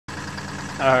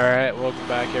Alright, welcome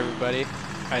back everybody.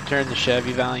 I turned the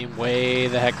Chevy volume way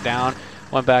the heck down,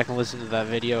 went back and listened to that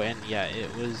video, and yeah,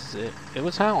 it was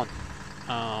howling.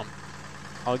 I'll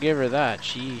give her that.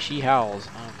 She howls.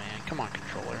 Oh man, come on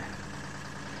controller.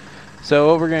 So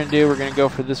what we're gonna do, we're gonna go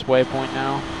for this waypoint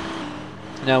now.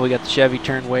 Now we got the Chevy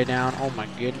turned way down. Oh my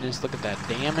goodness, look at that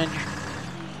damage.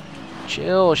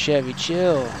 Chill, Chevy,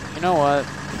 chill. You know what?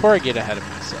 Before I get ahead of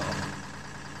myself,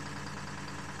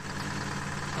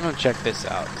 I'm gonna check this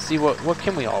out. See what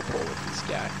can we all pull with this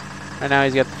guy. Right now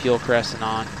he's got the fuel crescent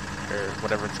on, or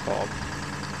whatever it's called.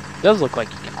 It does look like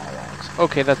he can haul logs.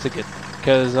 Okay, that's a good thing,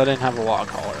 because I didn't have a log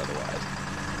hauler otherwise,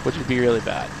 which would be really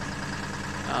bad.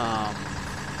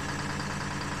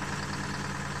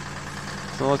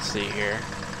 So let's see here.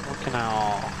 What can I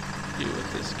all do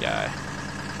with this guy?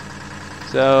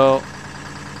 So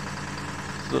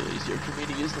it's a little easier for me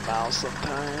to use the mouse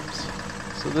sometimes.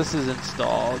 So this is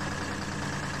installed.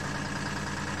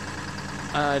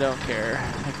 I don't care.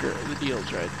 The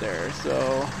deal's right there,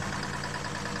 so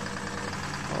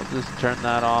I'll just turn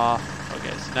that off.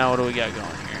 Okay, so now what do we got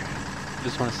going here?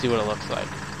 Just want to see what it looks like.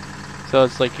 So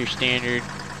it's like your standard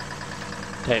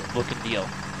type looking deal.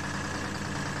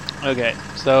 Okay,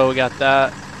 so we got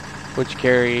that, which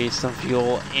carries some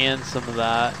fuel and some of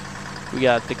that. We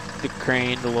got the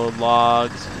crane to load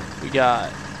logs. We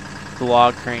got the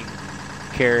log crane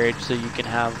carriage, so you can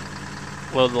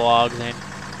load the logs and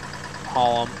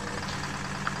haul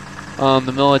them.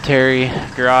 The military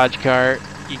garage cart.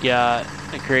 You got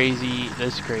this crazy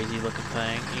looking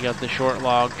thing. You got the short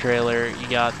log trailer. You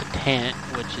got the tent,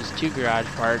 which is 2 garage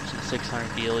parts and 600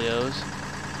 dealios.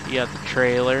 You got the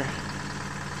trailer.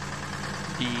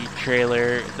 The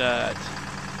trailer that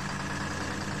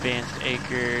Advanced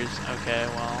Acres. Okay,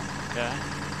 well, okay.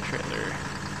 Trailer.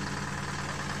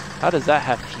 How does that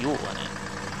have fuel in it?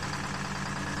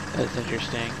 That's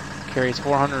interesting. Carries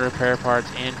 400 repair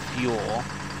parts and fuel.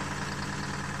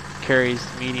 Carries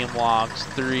medium logs,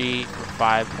 3 for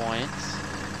 5 points.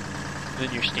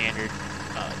 Then your standard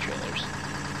trailers.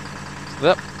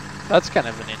 So that's kind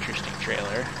of an interesting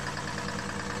trailer.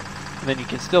 And then you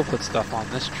can still put stuff on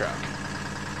this truck.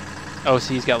 Oh,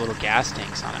 see, he's got little gas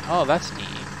tanks on it. Oh, that's neat.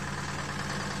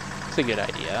 That's a good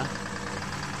idea.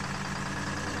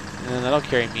 And then that'll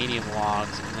carry medium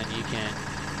logs, and then you can...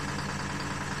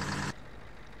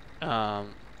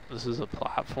 this is a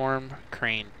platform,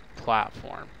 crane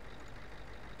platform.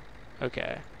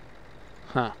 Okay.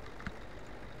 Huh.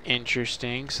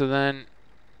 Interesting. So then,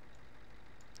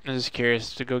 I'm just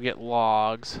curious to go get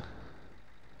logs.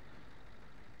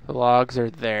 The logs are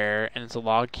there, and it's a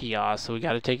log kiosk, so we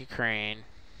gotta take a crane.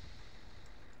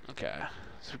 Okay.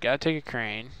 So we gotta take a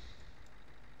crane.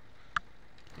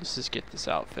 Let's just get this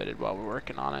outfitted while we're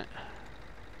working on it.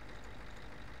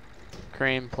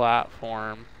 Crane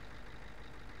platform.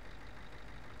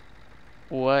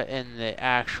 What in the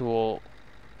actual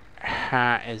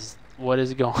what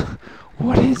is going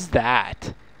what is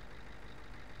that?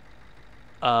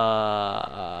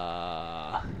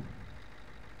 I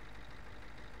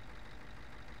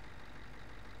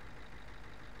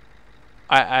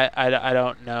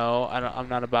don't know. I'm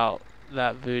not about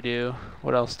that voodoo.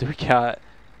 What else do we got?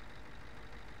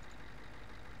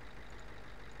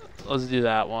 Let's do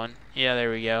that one. Yeah,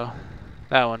 there we go.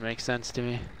 That one makes sense to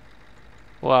me.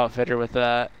 We'll outfit her with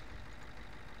that.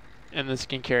 And this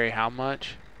can carry how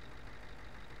much?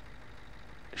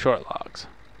 Short logs.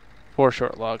 4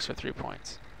 short logs for 3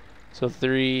 points. So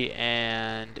 3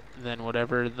 and then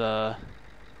whatever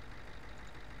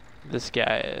this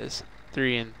guy is.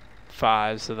 3 and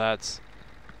 5, so that's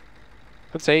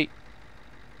 8.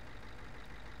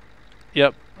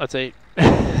 Yep, that's 8.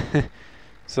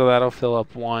 So that'll fill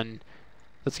up one.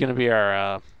 That's gonna be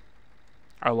our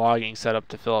logging setup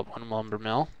to fill up 1 lumber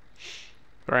mill.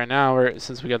 But right now,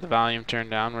 since we got the volume turned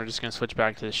down, we're just gonna switch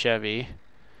back to the Chevy,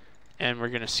 and we're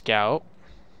gonna scout.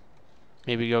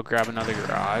 Maybe go grab another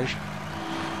garage.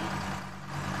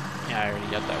 Yeah, I already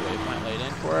got that waypoint laid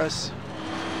in for us.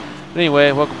 But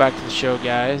anyway, welcome back to the show,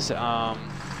 guys.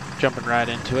 Jumping right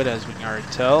into it, as we can already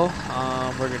tell.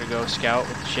 We're gonna go scout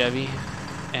with the Chevy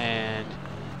and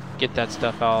get that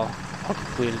stuff all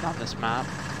completed on this map.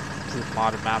 This is a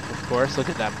modded map, of course. Look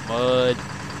at that mud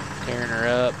tearing her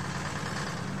up.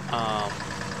 I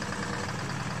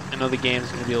know the game's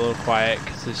gonna be a little quiet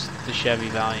because the Chevy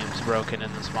volume's broken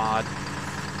in this mod.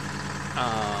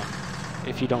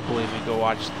 If you don't believe me, go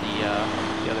watch the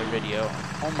other video.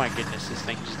 Oh my goodness, this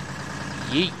thing just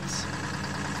yeets.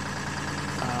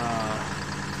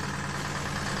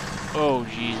 Oh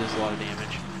Jesus, a lot of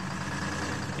damage.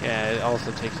 Yeah, it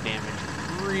also takes damage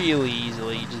really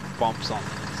easily. It just bumps on it.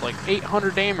 It's like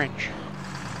 800 damage.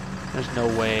 There's no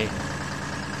way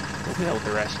we'll be able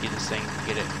to rescue this thing and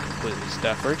get it completely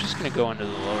stuck. We're just going to go into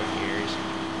the lower gears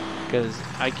because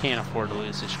I can't afford to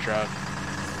lose this truck.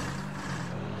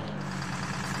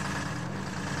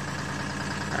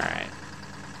 Alright.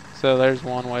 So there's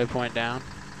one waypoint down.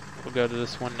 We'll go to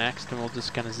this one next and we'll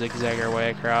just kind of zigzag our way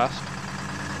across.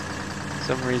 For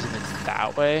some reason it's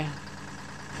that way.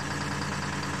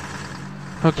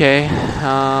 Okay,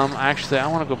 actually I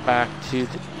want to go back to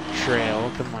the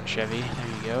trail. Come on, Chevy. There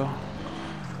you go.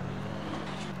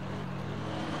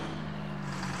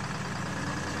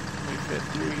 We fit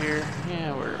through here.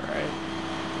 Yeah, we're alright.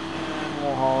 And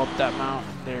we'll haul up that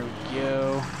mountain. There we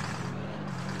go.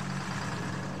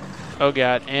 Oh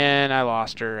god, and I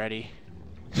lost her already.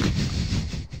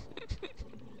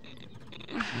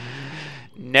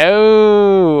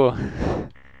 No!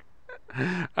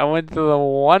 I went to the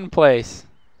one place.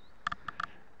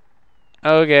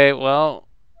 Okay, well,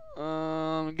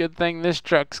 good thing this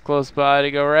truck's close by to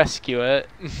go rescue it.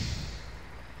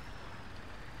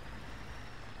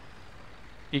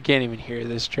 You can't even hear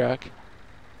this truck.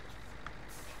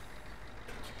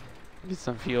 Get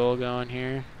some fuel going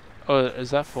here. Oh, is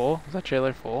that full? Is that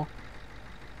trailer full?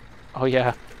 Oh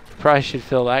yeah, probably should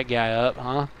fill that guy up,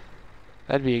 huh?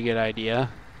 That'd be a good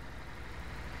idea.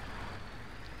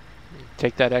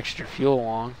 Take that extra fuel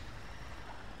along.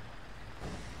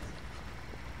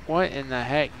 What in the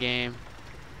heck, game?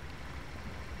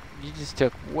 You just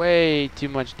took way too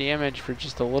much damage for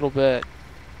just a little bit.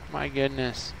 My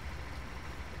goodness.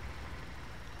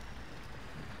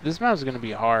 This map's gonna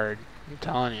be hard, I'm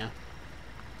telling you.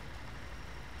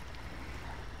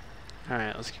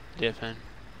 Alright, let's keep dipping.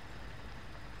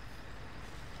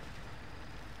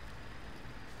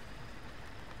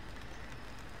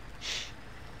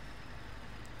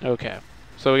 Okay,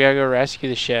 so we gotta go rescue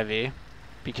the Chevy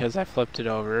because I flipped it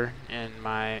over in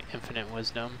my infinite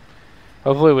wisdom.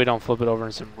 Hopefully we don't flip it over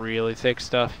in some really thick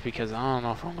stuff because I don't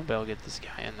know if I'm gonna be able to get this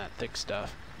guy in that thick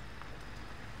stuff.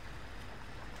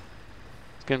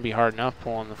 It's gonna be hard enough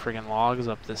pulling the friggin' logs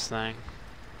up this thing.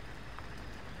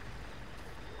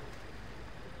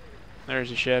 There's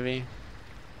a Chevy.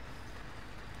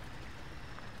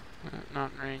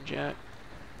 Not in range yet.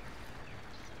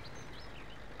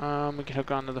 We can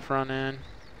hook onto the front end.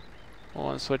 We'll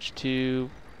want to switch to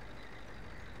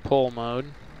pull mode.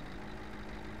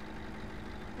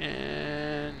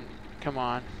 And come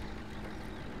on.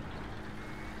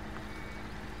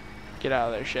 Get out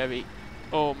of there, Chevy.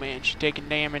 Oh man, she's taking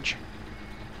damage.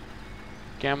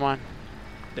 Come on.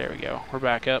 There we go. We're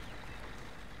back up.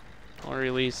 We'll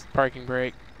release the parking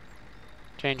brake.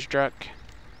 Change truck.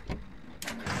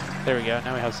 There we go.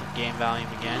 Now we have some game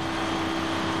volume again.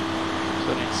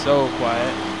 So it's so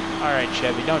quiet. Alright,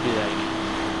 Chevy, don't do that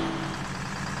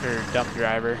again. Or dumb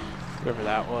driver, whoever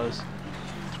that was.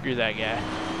 Screw that guy.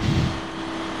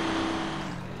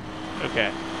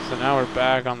 Okay, so now we're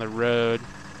back on the road.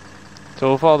 So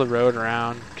we'll follow the road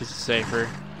around because it's safer.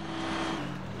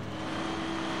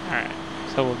 Alright,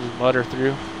 so we'll just mutter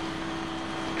through.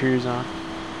 Cruise on.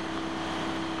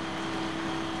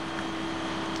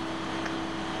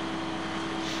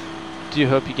 Do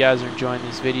hope you guys are enjoying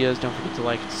these videos. Don't forget to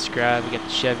like and subscribe. We got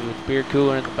the Chevy with the beer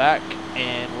cooler in the back,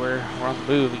 and we're on the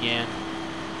move again.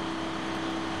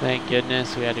 Thank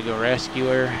goodness we had to go rescue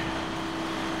her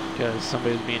because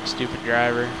somebody was being a stupid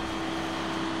driver,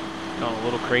 going a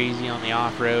little crazy on the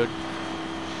off-road.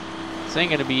 This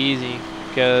ain't gonna be easy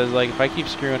because, like, if I keep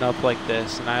screwing up like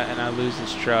this and I lose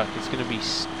this truck, it's gonna be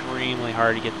extremely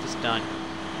hard to get this done.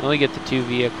 I only get the 2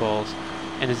 vehicles.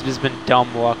 And it's just been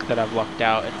dumb luck that I've lucked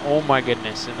out. And oh my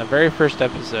goodness, in the very first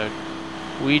episode,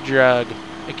 we drug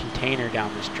a container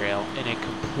down this trail and it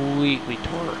completely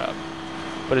tore her up.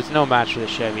 But it's no match for the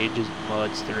Chevy, it just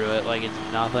muds through it like it's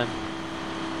nothing.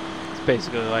 It's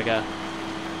basically like a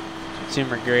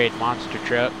consumer grade monster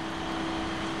truck.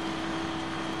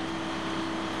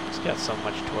 It's got so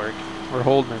much torque. We're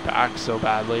holding her back so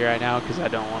badly right now because I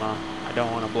don't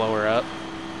wanna blow her up.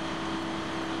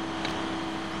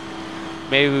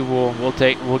 Maybe we'll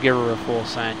give her a full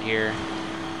send here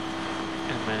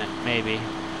in a minute, maybe.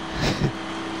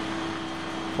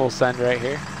 Full send right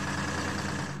here.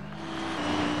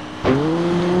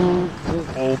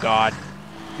 Oh god.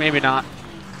 Maybe not.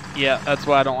 Yeah, that's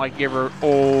why I don't like give her.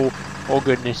 Oh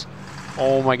goodness.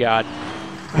 Oh my god.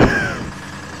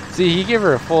 See, you give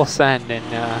her a full send and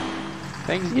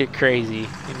things get crazy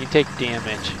and you take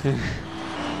damage.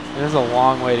 There's a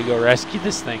long way to go rescue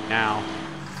this thing now.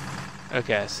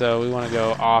 Okay, so we want to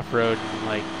go off-road and,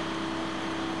 like,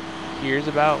 here's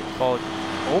about follow.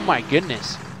 Oh my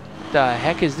goodness. What the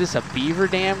heck is this, a beaver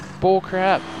dam? Bull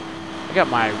crap. I got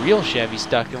my real Chevy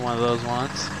stuck in one of those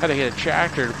ones. Gotta get a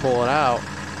tractor to pull it out.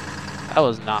 That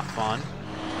was not fun.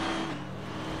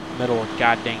 Middle of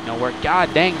god dang nowhere.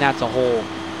 God dang, that's a hole.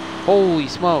 Holy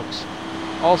smokes.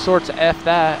 All sorts of F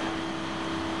that.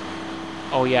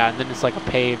 Oh yeah, and then it's like a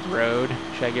paved road.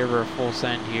 Should I give her a full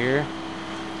send here?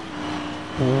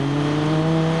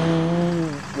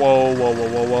 Whoa, whoa, whoa,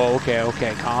 whoa, whoa. Okay,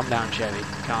 okay. Calm down, Chevy.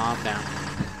 Calm down.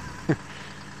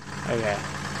 Okay.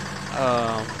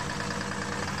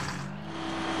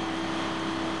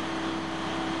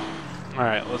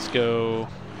 Alright, let's go.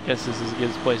 Guess this is as good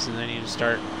a place as I need to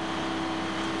start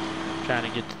trying to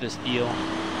get to this deal.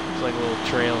 There's like a little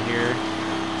trail here.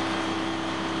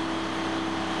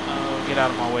 Oh, get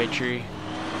out of my way, tree.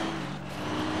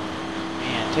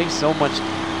 Man, it takes so much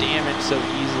damage so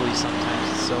easily sometimes.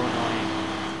 It's so annoying.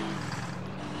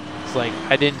 It's like,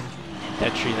 I didn't hit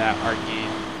that tree that hard,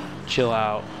 game. Chill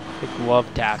out. Like,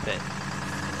 love tap it.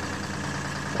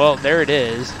 Well, there it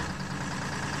is.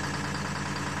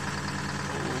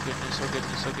 Oh goodness, oh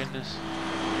goodness, oh goodness.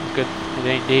 It's good. It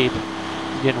ain't deep.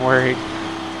 I'm getting worried.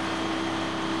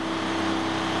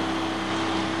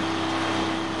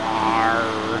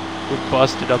 We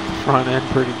busted up the front end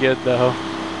pretty good though.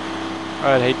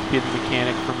 I'd hate to be the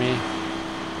mechanic for me.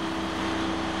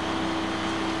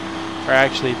 Or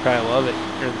actually, probably love it.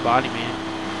 You're the body man.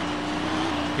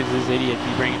 Because this idiot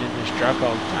be bringing in this truck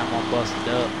all the time all busted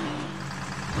up.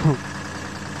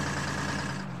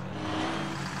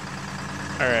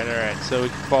 Alright, so we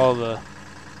can follow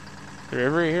the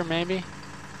river here maybe?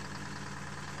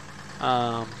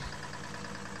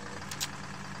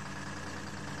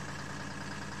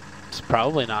 It's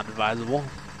probably not advisable.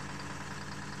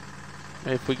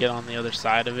 Maybe if we get on the other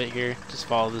side of it here, just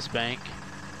follow this bank.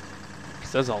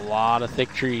 Because there's a lot of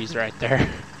thick trees right there.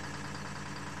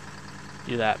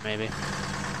 Do that maybe.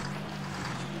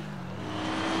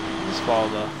 Just follow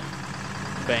the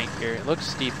bank here. It looks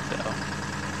steep though.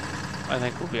 I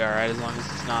think we'll be alright as long as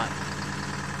it's not.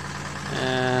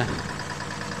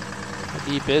 How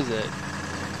deep is it?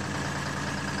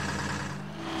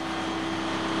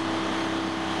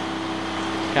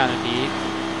 Kind of deep.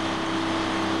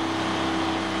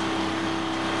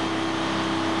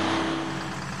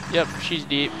 Yep, she's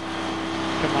deep.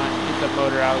 Come on, get that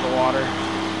motor out of the water.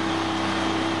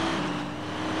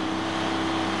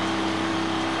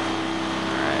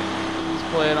 Alright, let's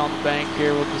play it on the bank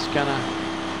here. We'll just kind of...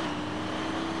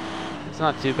 It's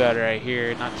not too bad right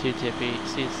here, not too tippy.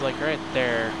 See, it's like right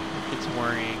there. It's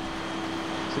worrying.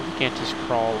 So we can't just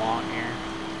crawl along here.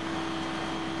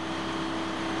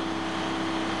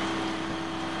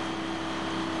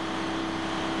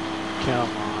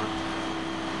 Come on.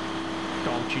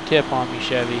 Don't you tip on me,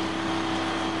 Chevy.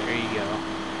 There you go.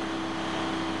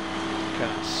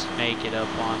 Kind of snake it up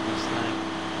on this thing.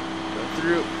 Go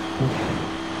through.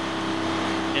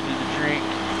 Into the drink.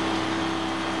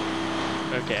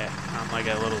 Okay. I'm like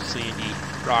a little sandy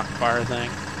rock bar thing.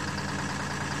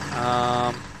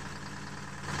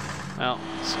 Well,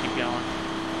 let's keep going.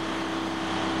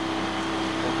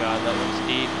 Oh god, that looks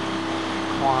deep.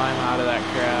 Climb out of that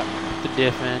crap. Put the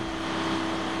diff in.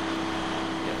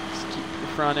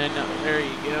 Front end. Oh, there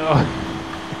you go.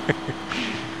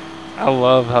 I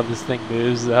love how this thing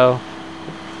moves though.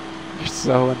 You're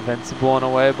so invincible in a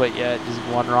way, but yeah, just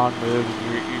one wrong move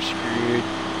and you're screwed.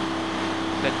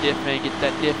 That diff in, get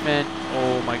that diff in.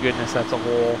 Oh my goodness, that's a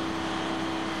hole.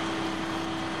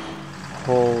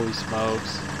 Holy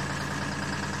smokes.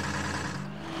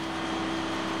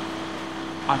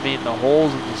 I mean, the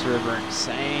holes in this river are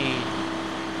insane.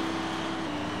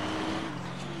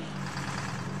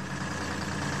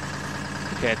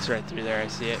 Okay, it's right through there, I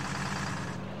see it.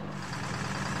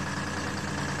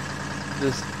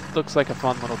 This looks like a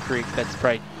fun little creek that's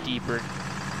probably deeper.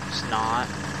 It's not.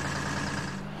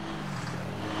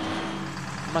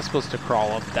 Am I supposed to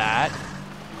crawl up that?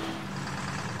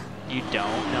 You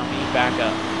don't. No, me, back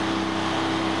up.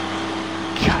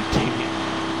 God dang it.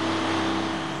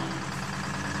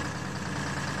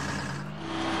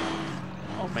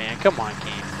 Oh man, come on,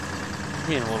 game. You're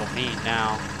being a little mean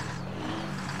now.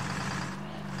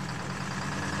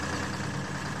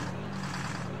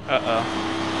 Uh-oh.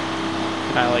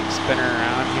 Can I like spin her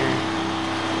around here?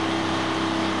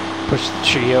 Push the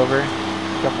tree over?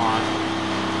 Come on.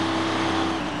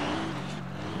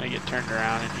 I get turned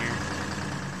around in here.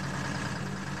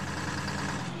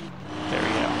 There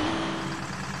we go.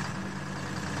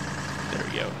 There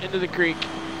we go. Into the creek.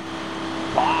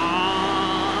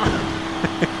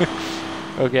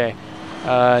 Okay.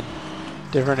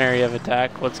 Different area of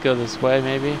attack. Let's go this way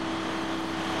maybe.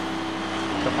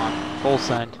 Come on. Full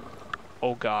send.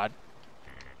 Oh god.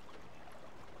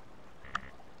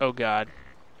 Oh God.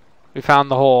 We found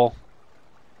the hole.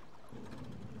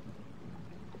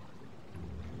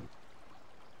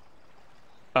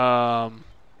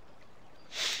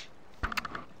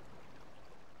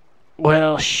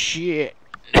 Well, shit.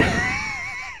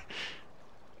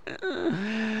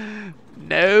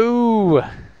 No.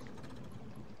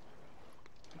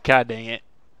 God dang it.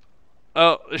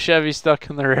 Oh, the Chevy's stuck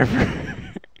in the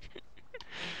river.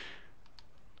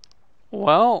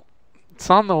 Well, it's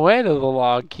on the way to the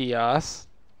log kiosk.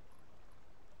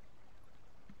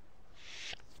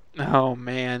 Oh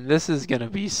man, this is gonna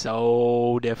be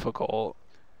so difficult.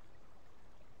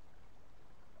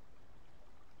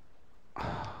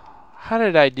 How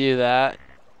did I do that?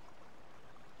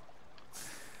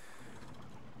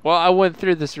 Well, I went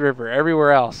through this river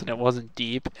everywhere else and it wasn't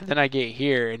deep. And then I get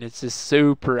here and it's just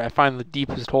super. I find the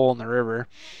deepest hole in the river.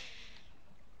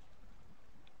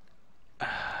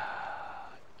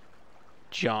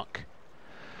 Junk.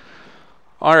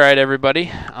 Alright,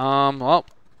 everybody. Well,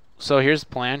 so here's the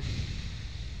plan.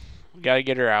 We gotta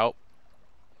get her out.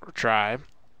 Or try.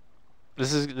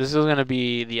 This is gonna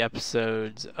be the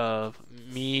episodes of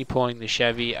me pulling the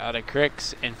Chevy out of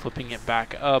cricks and flipping it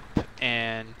back up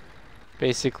and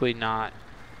basically not,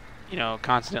 you know,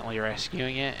 constantly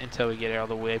rescuing it until we get all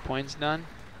the waypoints done.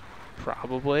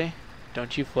 Probably.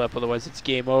 Don't you flip, otherwise it's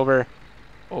game over.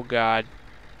 Oh God.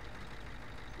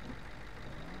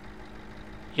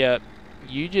 Yep.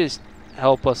 You just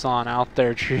help us on out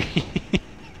there, tree.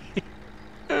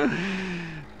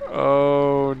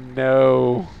 Oh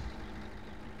no.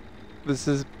 This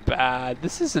is bad.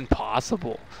 This is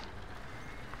impossible.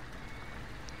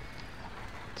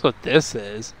 That's what this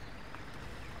is.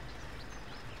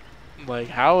 Like,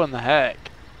 how in the heck?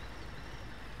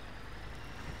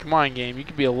 Come on, game. You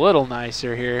could be a little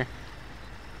nicer here.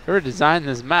 Whoever designed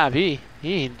this map, he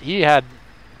had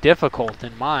difficult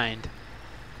in mind.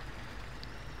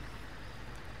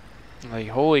 Like,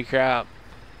 holy crap.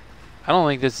 I don't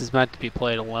think this is meant to be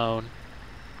played alone.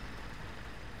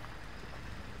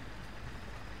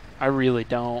 I really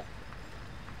don't.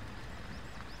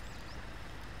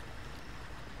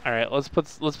 All right, let's put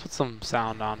some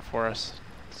sound on for us.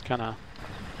 It's kind of.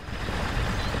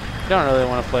 Don't really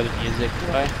want to play the music,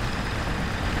 do I?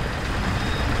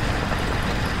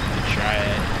 Try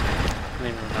it. I don't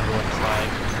even remember what it's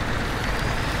like.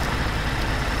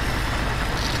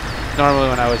 Normally,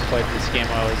 when I always played this game,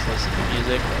 I always listen to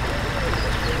music.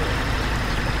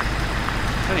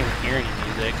 I don't even hear any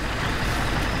music.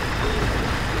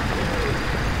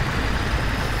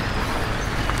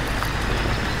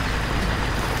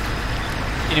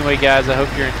 Anyway, guys, I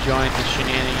hope you're enjoying the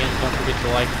shenanigans. Don't forget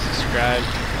to like and subscribe.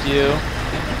 We're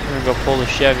gonna go pull the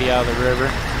Chevy out of the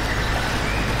river.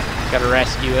 Gotta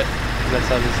rescue it. That's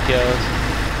how this goes.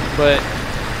 But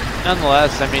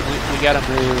nonetheless, I mean, we gotta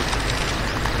move.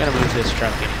 Gotta move this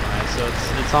truck anyway, so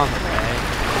it's on the way.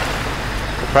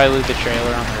 We'll probably leave the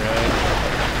trailer on the road.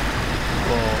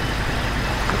 We'll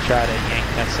try to yank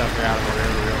that sucker out of the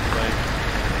river real quick,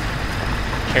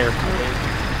 carefully.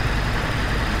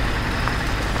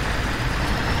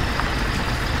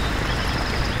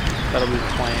 That'll be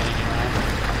the plan anyway.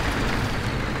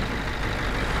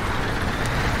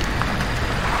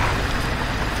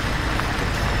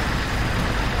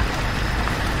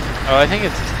 Oh, I think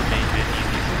it's just the main menu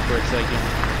music where it's like, you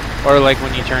know, or like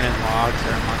when you turn in logs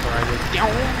or a month where I go,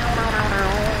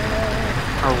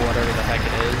 or whatever the heck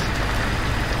it is.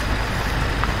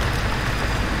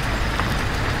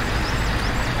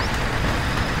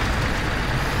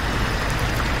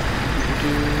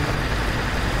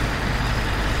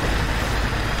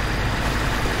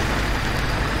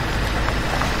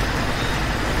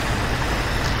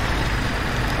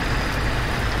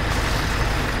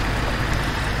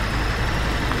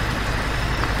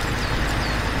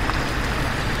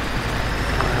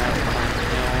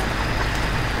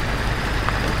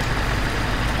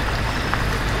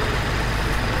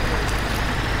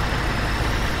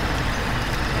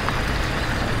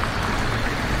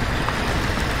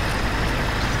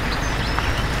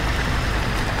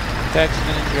 Texting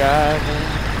and driving,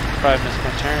 probably missed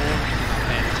my turn, not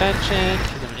paying attention,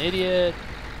 because I'm an idiot,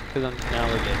 because I'm, no,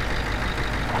 we're good.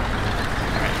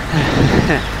 Alright.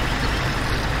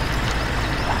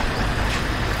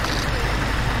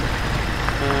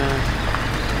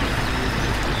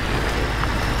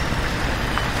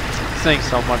 This thing's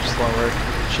so much slower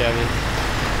than Chevy.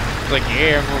 It's like,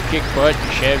 yeah, I'm gonna kick butt in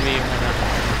Chevy, I'm gonna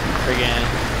friggin'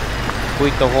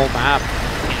 complete the whole map,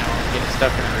 you know, get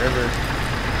stuck in a river.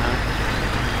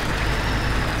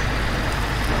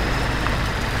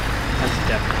 That's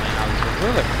definitely how this works. Look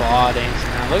at the claw dancing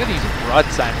around. Look at these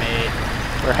ruts I made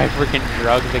where I freaking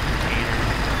drug the container.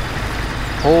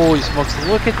 Holy smokes,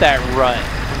 look at that rut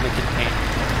in the container.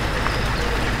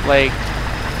 Like,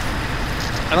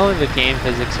 I don't think the game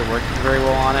physics are working very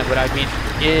well on it, but I mean,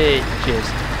 it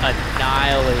just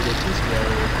annihilated this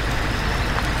road.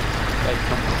 Like,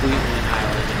 completely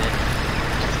annihilated it.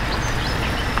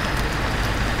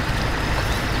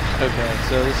 Okay,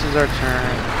 so this is our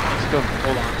turn. Let's go,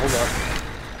 hold up.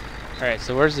 Alright,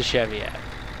 so where's the Chevy at?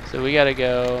 So we gotta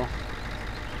go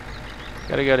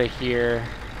to here,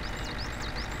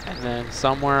 and then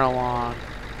somewhere along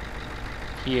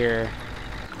here.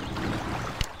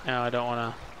 No, I don't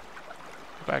wanna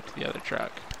go back to the other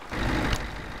truck.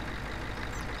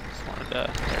 Just wanted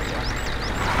to, there we go.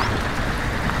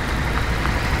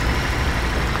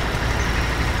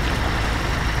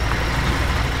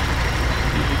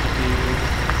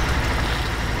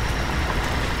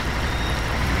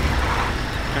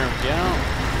 There we go. I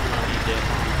don't need it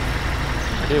on.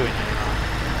 I do need it on.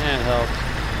 And it helps.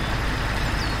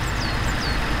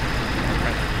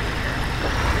 Right here.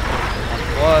 1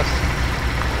 plus.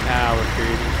 Now we're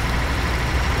cruising.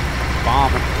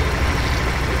 Bombing.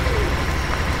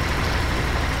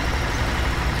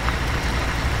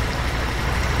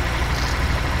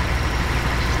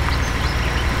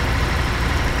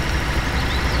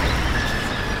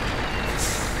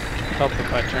 Help if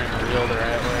I turn the wheel the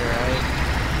right way, right?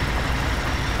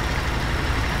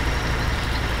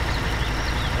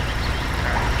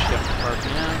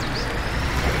 RPMs.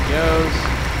 There it goes.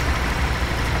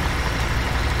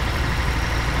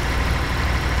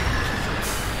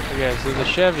 Okay, so the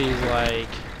Chevy's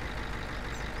like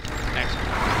next one.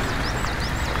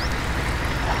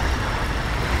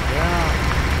 Yeah.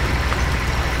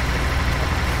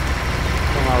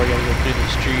 Somehow we gotta go through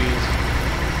these trees.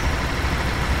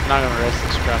 I'm not gonna risk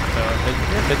this truck though.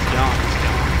 If it's gone, it's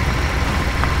gone.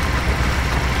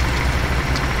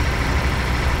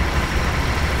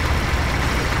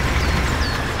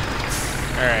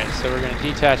 Alright, so we're going to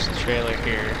detach the trailer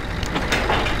here. This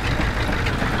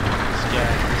guy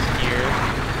is here.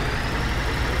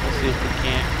 We'll see if we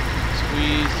can't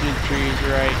squeeze through the trees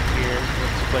right here.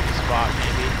 Let's split the spot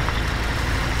maybe.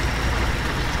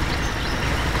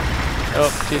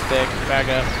 Oh, too thick. Back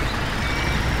up.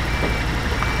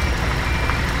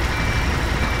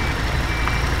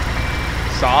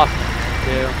 Soft in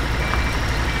there too.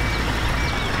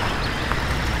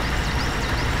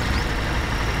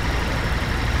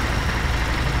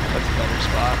 That's a better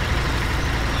spot.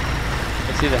 I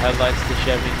see the headlights of the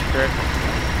Chevy in the creek,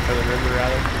 or the river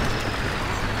rather.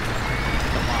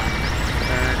 Come on,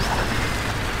 turn.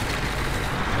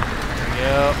 There we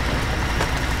go.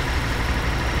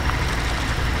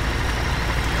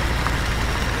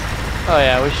 Oh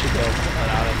yeah, we should go pull that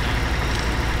out, I think.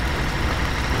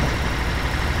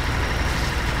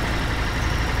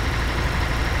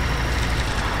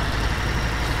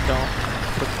 Don't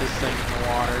put this thing in the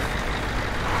water.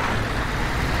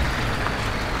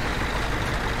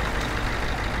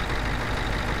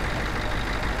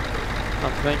 What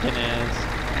I'm thinking is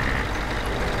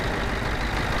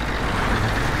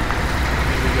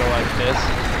maybe go like this,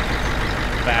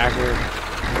 backward.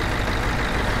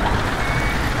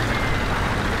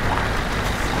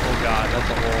 Oh god, that's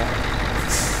a hole.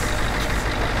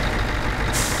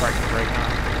 Probably can break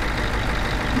on.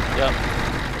 Yep.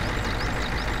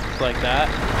 Just like that.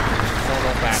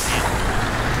 Don't back in.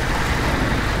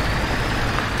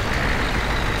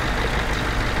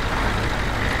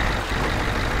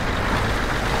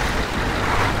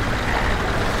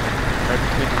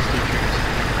 Between those two trees.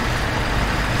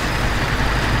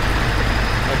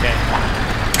 Okay.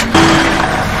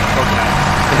 Okay.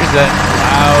 There's that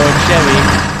loud Chevy.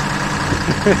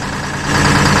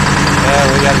 Yeah,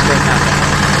 we gotta turn that down.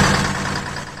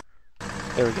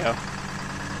 There we go.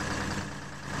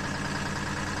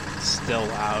 Still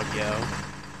loud, yo.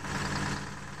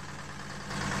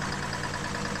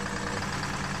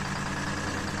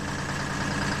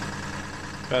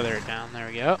 Feather it down. There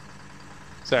we go.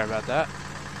 Sorry about that.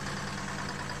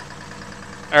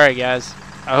 Alright guys,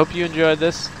 I hope you enjoyed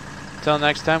this. Until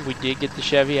next time, we did get the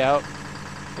Chevy out.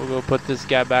 We'll go put this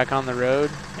guy back on the road,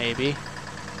 maybe.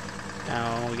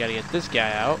 Now we gotta get this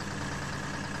guy out.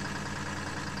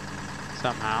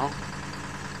 Somehow.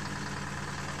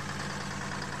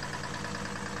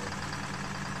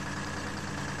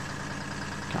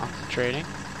 Concentrating.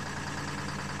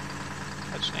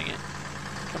 Touching it.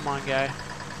 Come on, guy.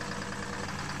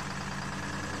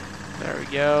 There we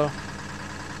go.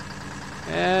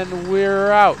 And we're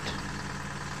out.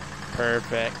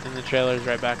 Perfect. And the trailer's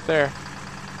right back there.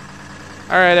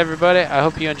 Alright everybody, I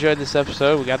hope you enjoyed this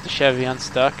episode. We got the Chevy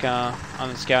unstuck on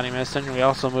the scouting mission. We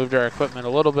also moved our equipment a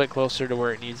little bit closer to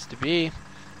where it needs to be.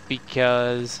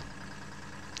 because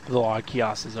the log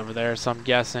kiosk is over there. So I'm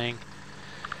guessing.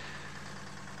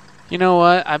 You know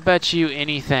what? I bet you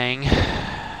anything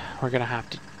we're going to have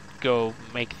to go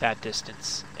make that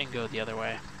distance and go the other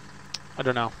way. I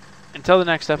don't know. Until the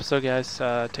next episode, guys,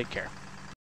 take care.